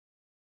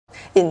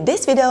In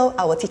this video,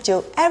 I will teach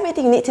you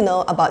everything you need to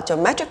know about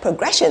geometric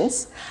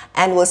progressions,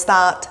 and we'll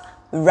start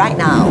right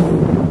now.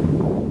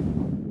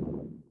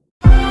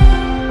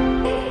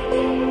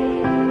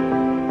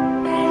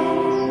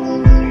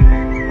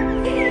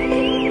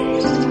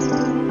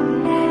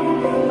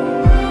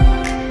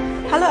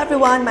 Hello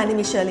everyone, my name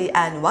is Shirley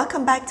and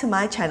welcome back to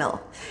my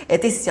channel.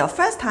 If this is your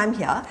first time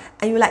here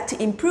and you would like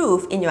to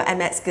improve in your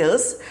Addmaths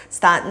skills,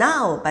 start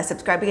now by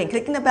subscribing and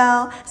clicking the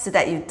bell so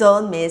that you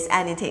don't miss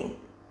anything.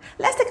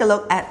 Let's take a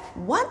look at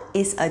what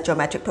is a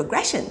geometric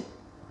progression.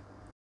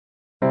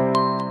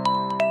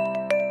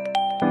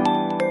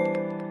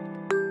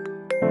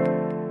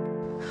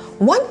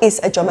 What is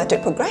a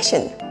geometric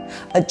progression?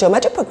 A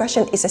geometric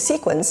progression is a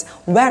sequence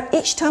where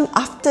each term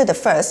after the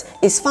first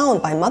is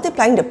found by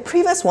multiplying the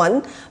previous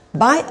one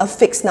by a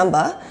fixed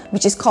number,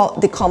 which is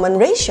called the common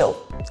ratio.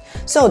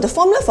 So the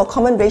formula for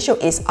common ratio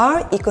is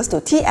R equals to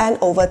Tn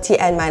over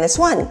Tn minus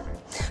 1.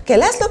 Okay,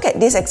 let's look at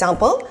this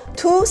example.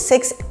 2,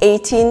 6,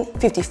 18,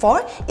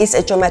 54 is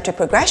a geometric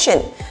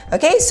progression.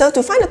 Okay, so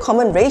to find a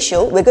common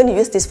ratio, we're going to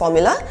use this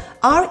formula,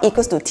 R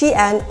equals to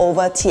Tn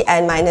over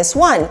Tn minus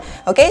 1.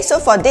 Okay, so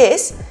for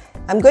this,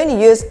 I'm going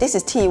to use, this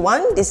is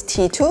T1, this is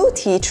T2,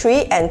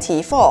 T3, and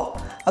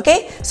T4.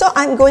 Okay, so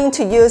I'm going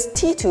to use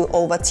T2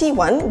 over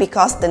T1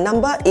 because the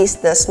number is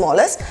the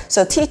smallest.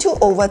 So T2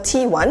 over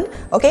T1,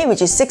 okay,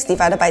 which is 6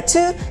 divided by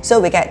 2, so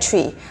we get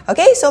 3.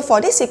 Okay, so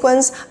for this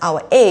sequence,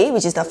 our A,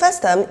 which is the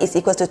first term, is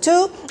equals to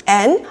 2,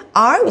 and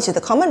R, which is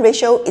the common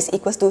ratio, is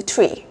equals to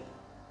 3.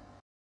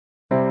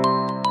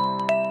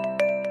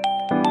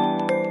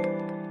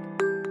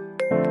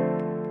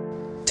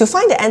 To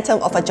find the nth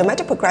term of a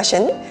geometric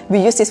progression, we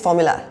use this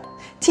formula.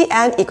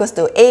 Tn equals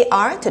to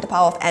AR to the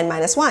power of n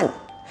minus 1,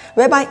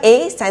 whereby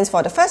A stands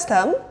for the first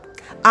term,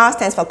 R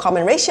stands for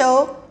common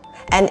ratio,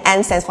 and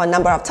n stands for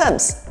number of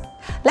terms.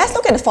 Let's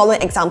look at the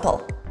following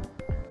example.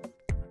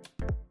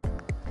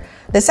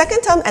 The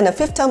second term and the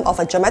fifth term of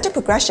a geometric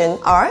progression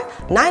are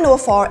 9 over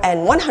 4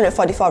 and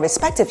 144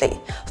 respectively.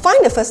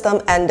 Find the first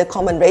term and the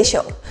common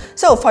ratio.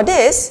 So for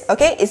this,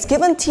 okay, it's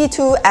given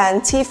T2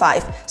 and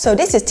T5. So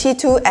this is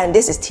T2 and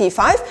this is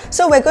T5.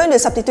 So we're going to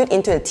substitute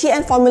into the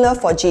Tn formula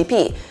for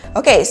GP.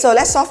 Okay, so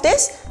let's solve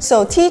this.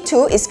 So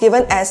T2 is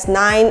given as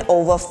 9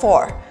 over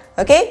 4.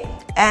 Okay,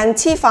 and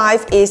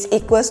T5 is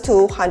equals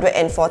to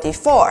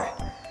 144.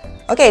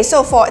 Okay,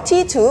 so for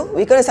T2,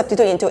 we're going to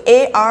substitute into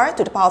AR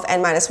to the power of n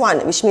minus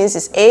 1, which means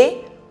it's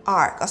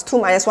AR, because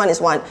 2 minus 1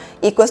 is 1,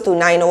 equals to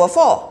 9 over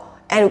 4.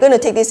 And we're going to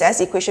take this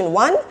as equation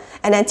 1,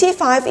 and then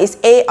T5 is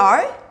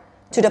AR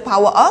to the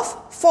power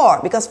of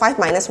 4, because 5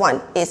 minus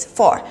 1 is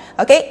 4,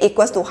 okay,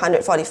 equals to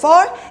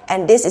 144,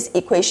 and this is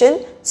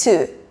equation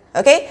 2.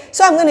 Okay,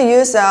 so I'm going to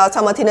use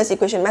simultaneous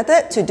equation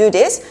method to do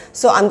this.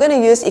 So I'm going to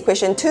use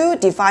equation 2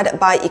 divided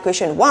by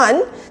equation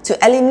 1 to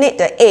eliminate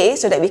the A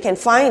so that we can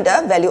find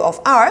the value of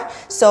R.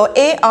 So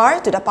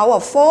AR to the power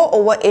of 4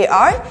 over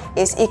AR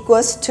is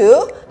equals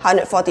to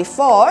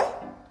 144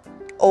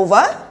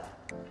 over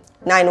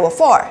 9 over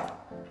 4.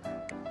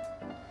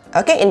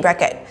 Okay, in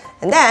bracket.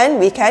 And then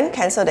we can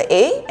cancel the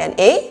A and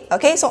A.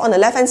 Okay, so on the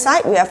left hand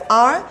side we have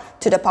R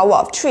to the power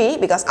of 3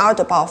 because R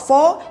to the power of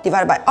 4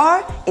 divided by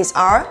R is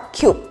R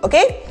cubed.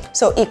 Okay,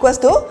 so equals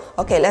to,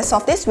 okay, let's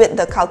solve this with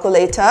the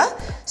calculator.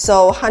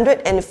 So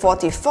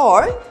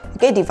 144,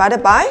 okay,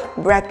 divided by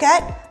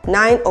bracket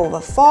 9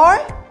 over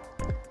 4.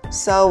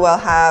 So we'll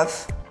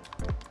have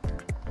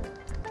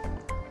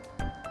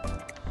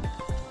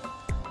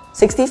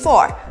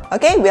 64.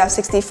 Okay, we have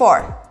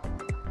 64.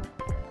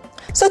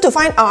 So to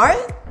find R,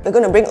 we're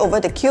going to bring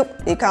over the cube,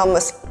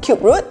 becomes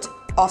cube root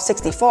of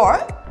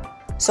 64.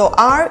 So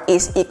R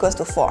is equals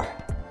to 4.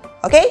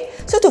 Okay,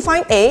 so to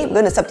find A, we're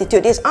going to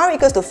substitute this R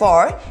equals to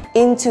 4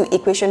 into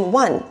equation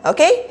 1.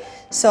 Okay,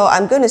 so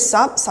I'm going to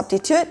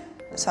substitute.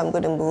 So I'm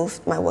going to move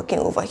my working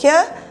over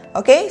here.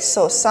 Okay,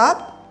 so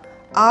sub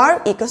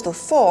R equals to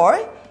 4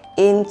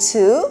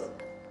 into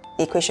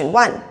equation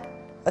 1.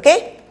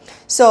 Okay,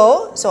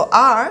 so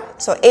R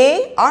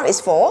is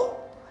 4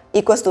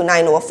 equals to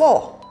 9 over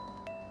 4.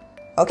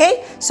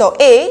 Okay, so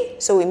A,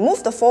 so we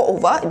move the 4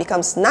 over, it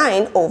becomes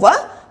 9 over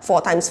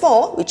 4 times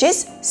 4, which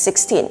is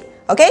 16.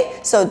 Okay,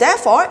 so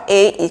therefore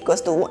A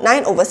equals to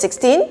 9 over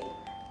 16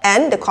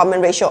 and the common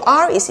ratio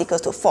R is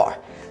equals to 4.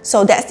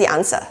 So that's the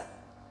answer.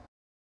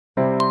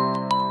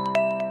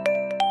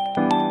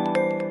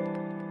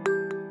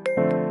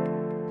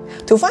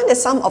 To find the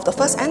sum of the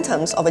first n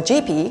terms of a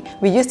GP,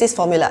 we use this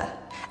formula.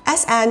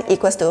 Sn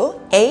equals to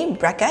A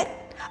bracket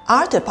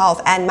R to the power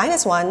of n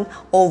minus 1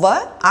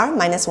 over R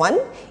minus 1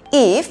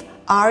 if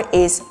R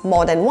is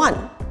more than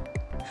 1.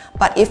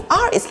 But if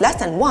R is less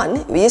than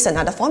 1, we use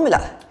another formula,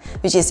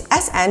 which is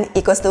Sn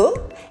equals to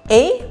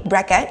A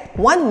bracket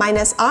 1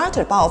 minus R to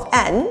the power of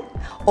n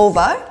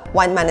over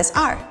 1 minus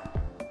R.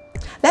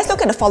 Let's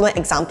look at the following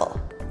example.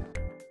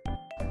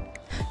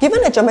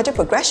 Given a geometric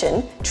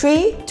progression,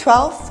 3,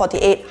 12,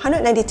 48,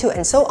 192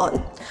 and so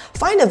on,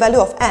 find the value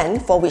of n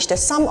for which the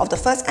sum of the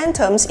first n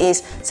terms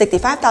is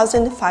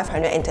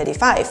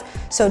 65,535.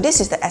 So this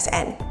is the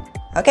Sn.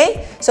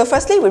 Okay, so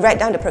firstly we write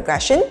down the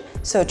progression.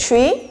 So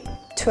 3,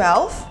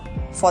 12,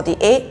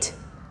 48,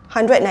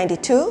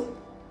 192,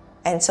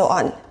 and so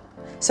on.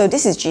 So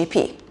this is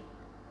GP.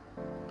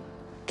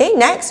 Okay,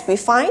 next we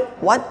find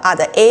what are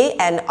the A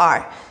and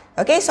R.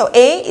 Okay, so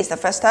A is the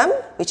first term,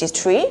 which is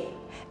 3,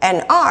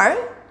 and R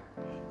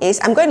is,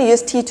 I'm going to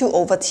use T2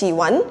 over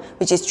T1,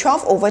 which is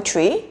 12 over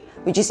 3,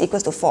 which is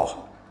equals to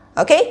 4.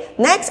 Okay,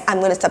 next I'm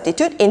going to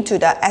substitute into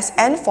the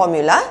Sn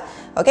formula.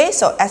 Okay,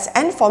 so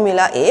Sn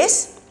formula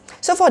is,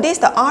 so for this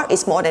the R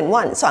is more than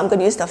 1, so I'm going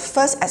to use the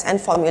first Sn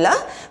formula,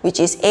 which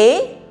is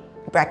A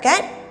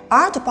bracket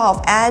R to the power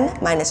of n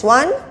minus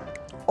 1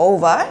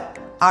 over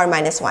R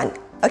minus 1.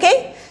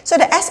 Okay, so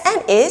the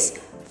Sn is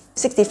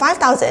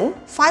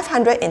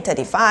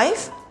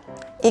 65,535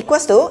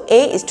 equals to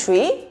A is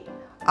 3,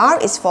 R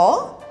is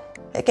 4,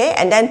 okay,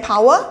 and then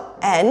power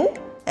n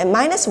and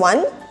minus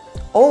 1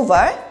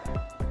 over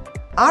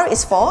R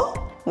is 4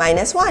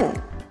 minus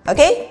 1.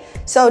 Okay,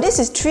 so this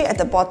is 3 at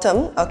the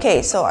bottom.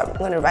 Okay, so I'm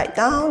going to write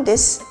down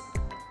this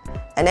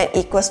and then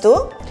equals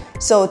to,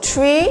 so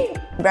 3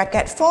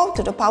 bracket 4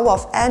 to the power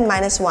of n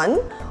minus 1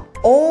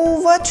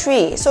 over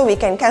 3. So we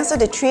can cancel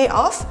the 3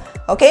 off.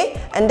 Okay,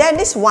 and then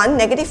this 1,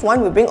 negative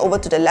 1, we bring over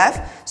to the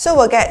left. So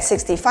we'll get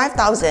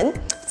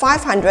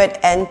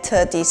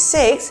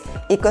 65,536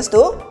 equals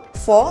to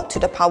 4 to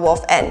the power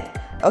of n.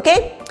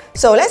 Okay,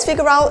 so let's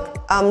figure out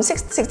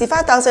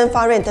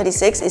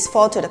 65,536 is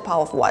 4 to the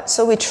power of what?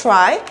 So we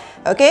try,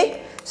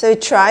 okay, so we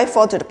try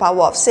 4 to the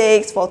power of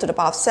 6, 4 to the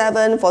power of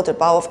 7, 4 to the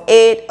power of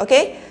 8,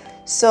 okay.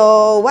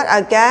 So what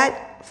I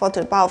get, 4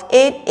 to the power of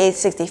 8 is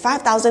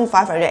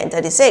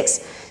 65,536.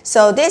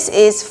 So this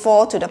is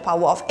 4 to the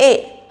power of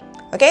 8.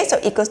 Okay, so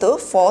equals to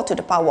 4 to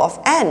the power of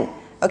n.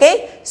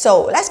 Okay,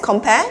 so let's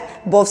compare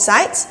both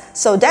sides.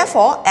 So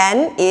therefore,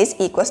 n is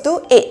equals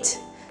to 8.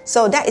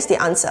 So that is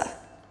the answer.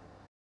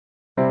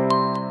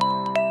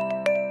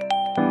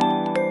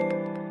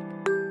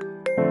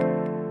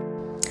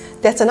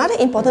 There's another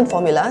important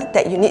formula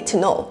that you need to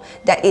know.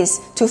 That is,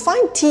 to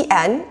find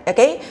Tn,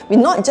 okay, we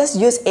not just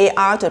use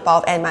AR to the power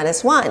of n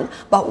minus 1,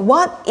 but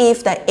what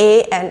if the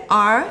A and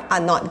R are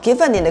not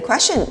given in the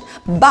question,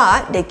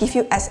 but they give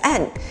you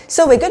Sn?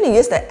 So we're going to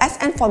use the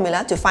Sn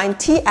formula to find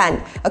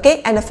Tn,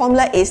 okay, and the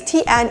formula is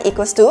Tn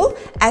equals to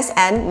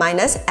Sn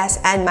minus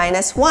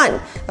 1,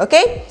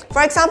 okay?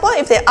 For example,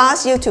 if they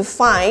ask you to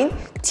find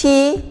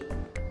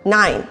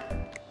T9,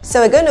 so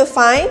we're going to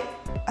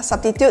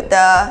substitute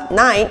the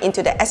 9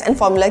 into the Sn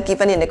formula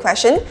given in the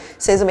question.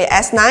 So it's going to be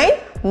S9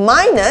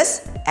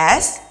 minus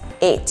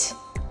S8.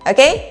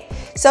 Okay?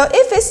 So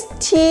if it's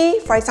T,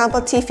 for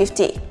example,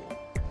 T50,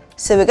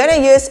 so we're going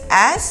to use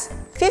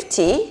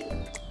S50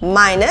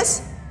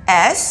 minus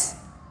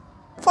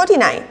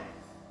S49.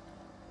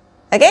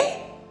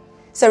 Okay?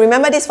 So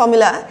remember this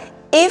formula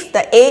if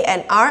the A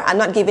and R are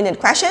not given in the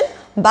question,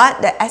 but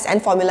the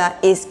Sn formula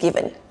is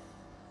given.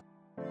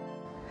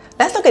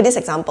 Let's look at this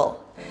example.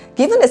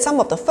 Given the sum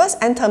of the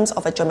first n terms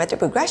of a geometric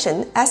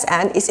progression,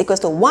 Sn is equals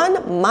to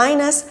 1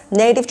 minus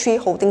negative 3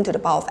 holding to the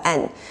power of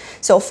n.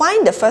 So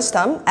find the first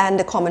term and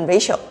the common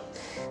ratio.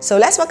 So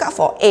let's work out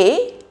for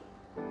A.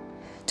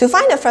 To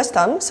find the first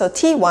term, so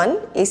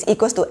T1 is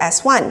equals to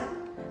S1.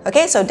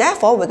 Okay, so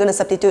therefore we're going to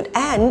substitute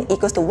n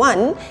equals to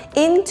 1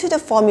 into the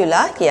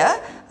formula here.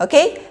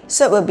 Okay,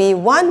 so it will be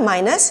 1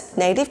 minus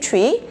negative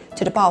 3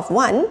 to the power of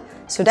 1.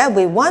 So that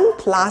will be 1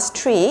 plus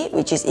 3,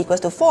 which is equals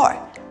to 4.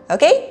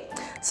 Okay?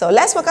 So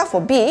let's work out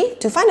for B.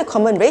 To find a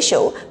common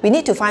ratio, we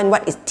need to find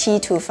what is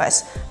T2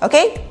 first.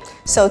 Okay?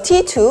 So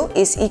T2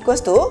 is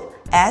equals to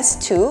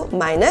S2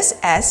 minus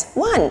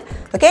S1.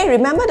 Okay?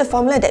 Remember the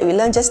formula that we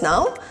learned just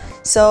now?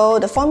 So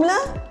the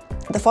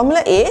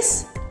formula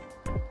is,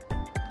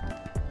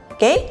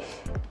 okay,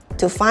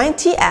 to find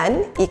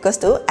Tn equals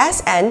to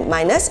Sn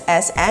minus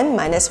Sn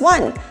minus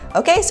 1.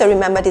 Okay? So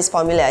remember this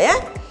formula, yeah?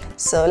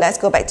 So let's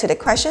go back to the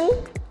question.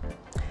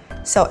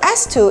 So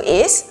S2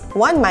 is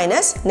 1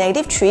 minus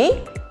negative 3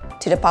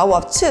 to the power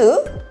of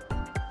 2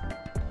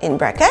 in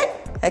bracket,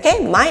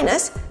 okay,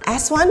 minus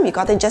S1, we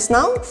got it just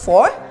now,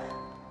 4.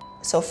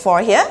 So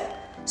 4 here.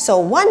 So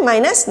 1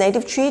 minus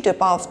negative 3 to the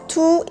power of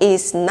 2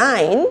 is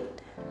 9,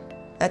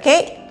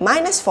 okay,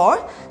 minus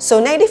 4. So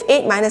negative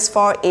 8 minus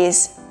 4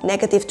 is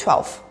negative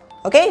 12,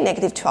 okay,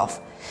 negative 12.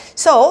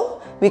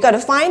 So we got to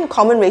find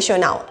common ratio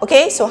now,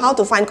 okay? So how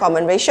to find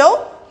common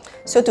ratio?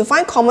 So to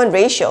find common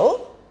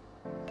ratio,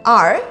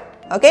 R,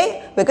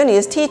 okay, we're going to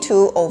use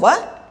T2 over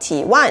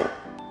T1.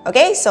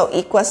 Okay, so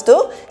equals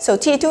to, so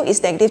T2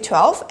 is negative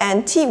 12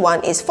 and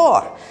T1 is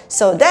 4.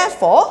 So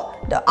therefore,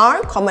 the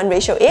R common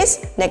ratio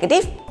is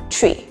negative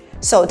 3.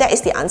 So that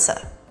is the answer.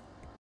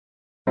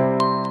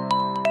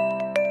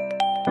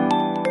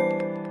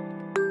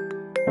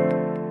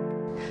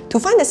 To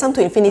find the sum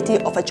to infinity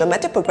of a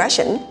geometric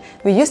progression,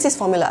 we use this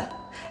formula.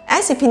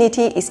 S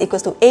infinity is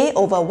equals to A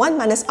over 1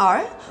 minus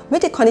R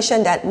with the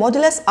condition that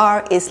modulus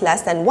R is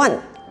less than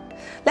 1.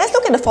 Let's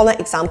look at the following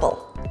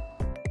example.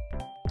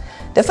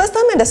 The first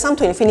term and the sum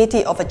to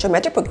infinity of a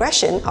geometric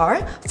progression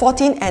are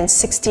 14 and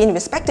 16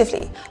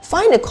 respectively.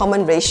 Find the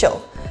common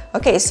ratio.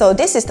 Okay, so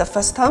this is the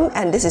first term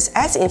and this is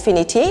s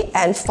infinity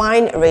and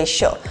find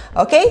ratio.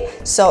 Okay,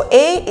 so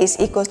a is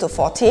equals to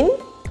 14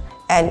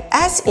 and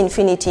s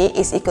infinity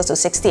is equals to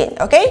 16.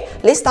 Okay,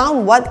 list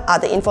down what are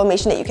the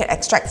information that you can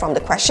extract from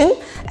the question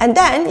and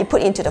then you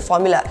put into the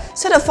formula.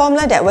 So the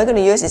formula that we're going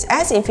to use is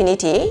s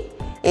infinity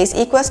is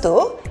equals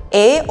to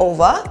a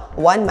over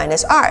 1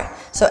 minus r.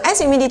 So s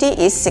infinity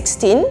is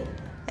 16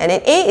 and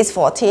then a is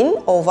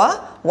 14 over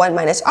 1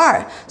 minus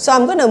r. So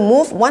I'm going to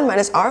move 1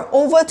 minus r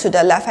over to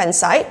the left hand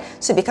side.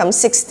 So it becomes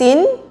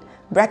 16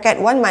 bracket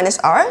 1 minus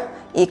r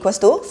equals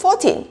to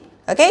 14.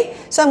 Okay,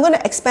 so I'm going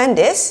to expand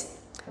this.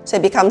 So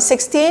it becomes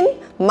 16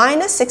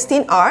 minus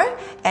 16r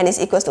and is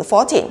equals to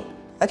 14.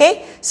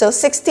 Okay, so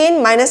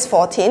 16 minus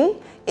 14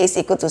 is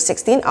equal to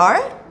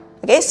 16r.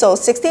 Okay, so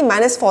 16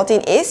 minus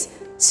 14 is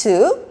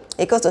 2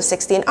 equals to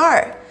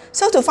 16r.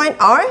 So to find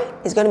r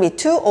is going to be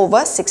 2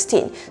 over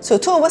 16. So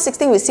 2 over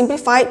 16 we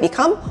simplify it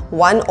become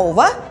 1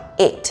 over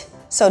 8.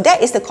 So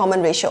that is the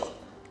common ratio.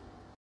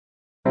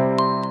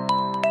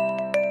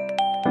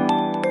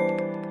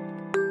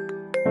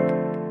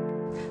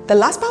 The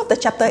last part of the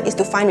chapter is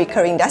to find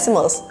recurring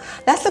decimals.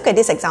 Let's look at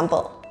this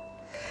example.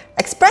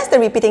 Express the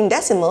repeating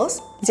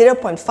decimals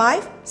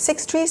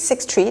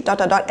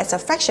 0.56363 ... as a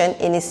fraction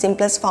in its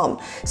simplest form.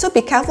 So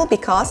be careful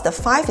because the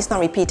 5 is not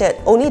repeated,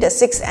 only the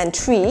 6 and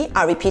 3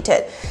 are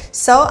repeated.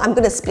 So I'm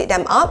going to split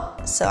them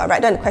up. So I'll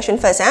write down the question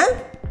first.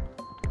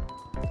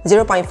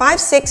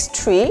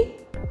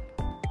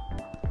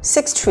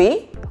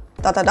 0.56363 ...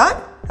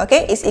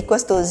 okay, is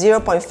equals to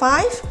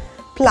 0.5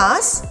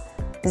 plus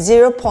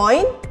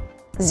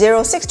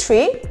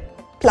 0.063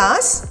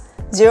 plus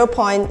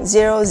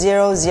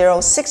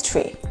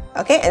 0.00063,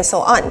 okay, and so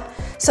on.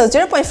 So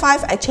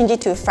 0.5 I change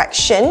it to a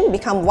fraction,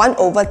 become 1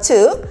 over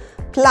 2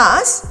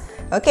 plus,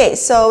 okay,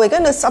 so we're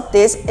going to sub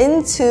this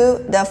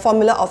into the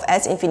formula of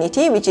s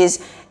infinity, which is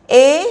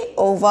a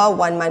over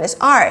 1 minus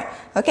r,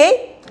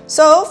 okay.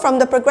 So from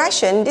the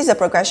progression, this is a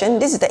progression,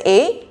 this is the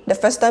a, the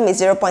first term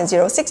is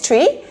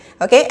 0.063,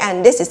 okay,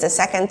 and this is the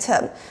second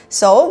term.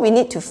 So we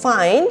need to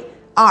find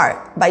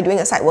r by doing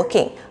a side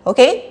working,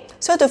 okay.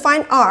 So to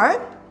find r,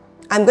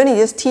 I'm going to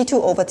use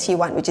T2 over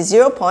T1, which is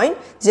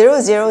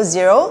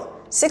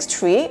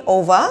 0.00063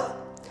 over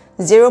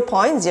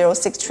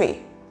 0.063.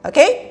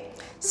 Okay?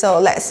 So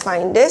let's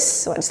find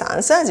this. What's the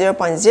answer?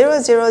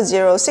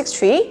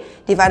 0.00063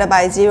 divided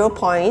by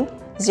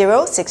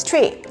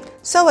 0.063.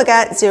 So we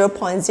got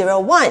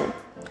 0.01.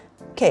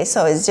 Okay,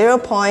 so it's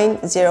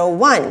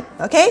 0.01.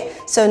 Okay?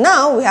 So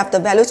now we have the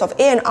values of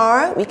a and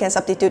r. We can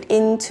substitute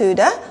into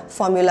the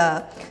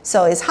formula.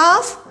 So it's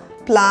half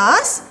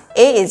plus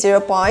a is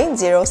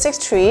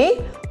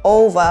 0.063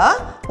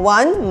 over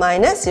 1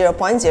 minus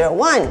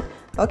 0.01.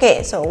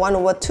 Okay, so 1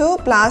 over 2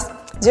 plus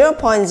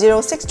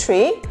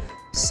 0.063.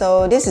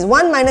 So this is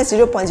 1 minus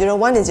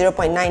 0.01 is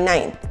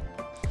 0.99.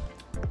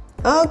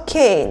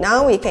 Okay,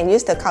 now we can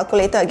use the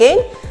calculator again.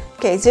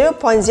 Okay,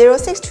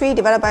 0.063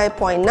 divided by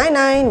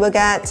 0.99 will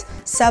get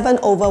 7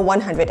 over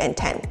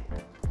 110.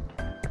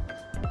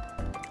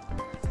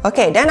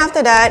 Okay, then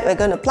after that, we're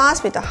going to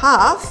plus with the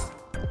half.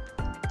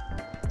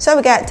 So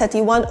we get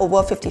 31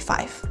 over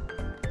 55.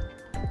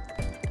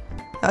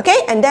 Okay,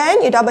 and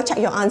then you double check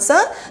your answer.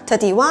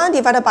 31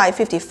 divided by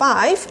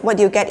 55, what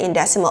do you get in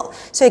decimal?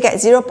 So you get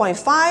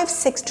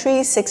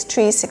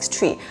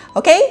 0.5636363.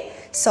 Okay,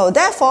 so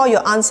therefore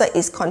your answer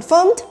is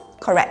confirmed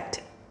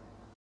correct.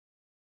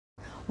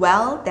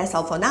 Well, that's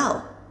all for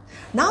now.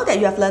 Now that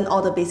you have learned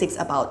all the basics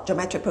about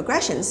geometric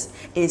progressions,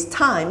 it is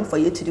time for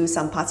you to do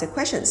some past year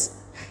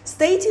questions.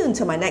 Stay tuned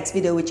to my next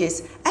video, which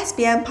is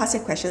SPM past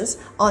year questions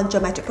on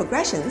geometric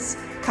progressions,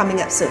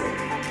 coming up soon.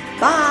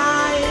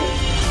 Bye!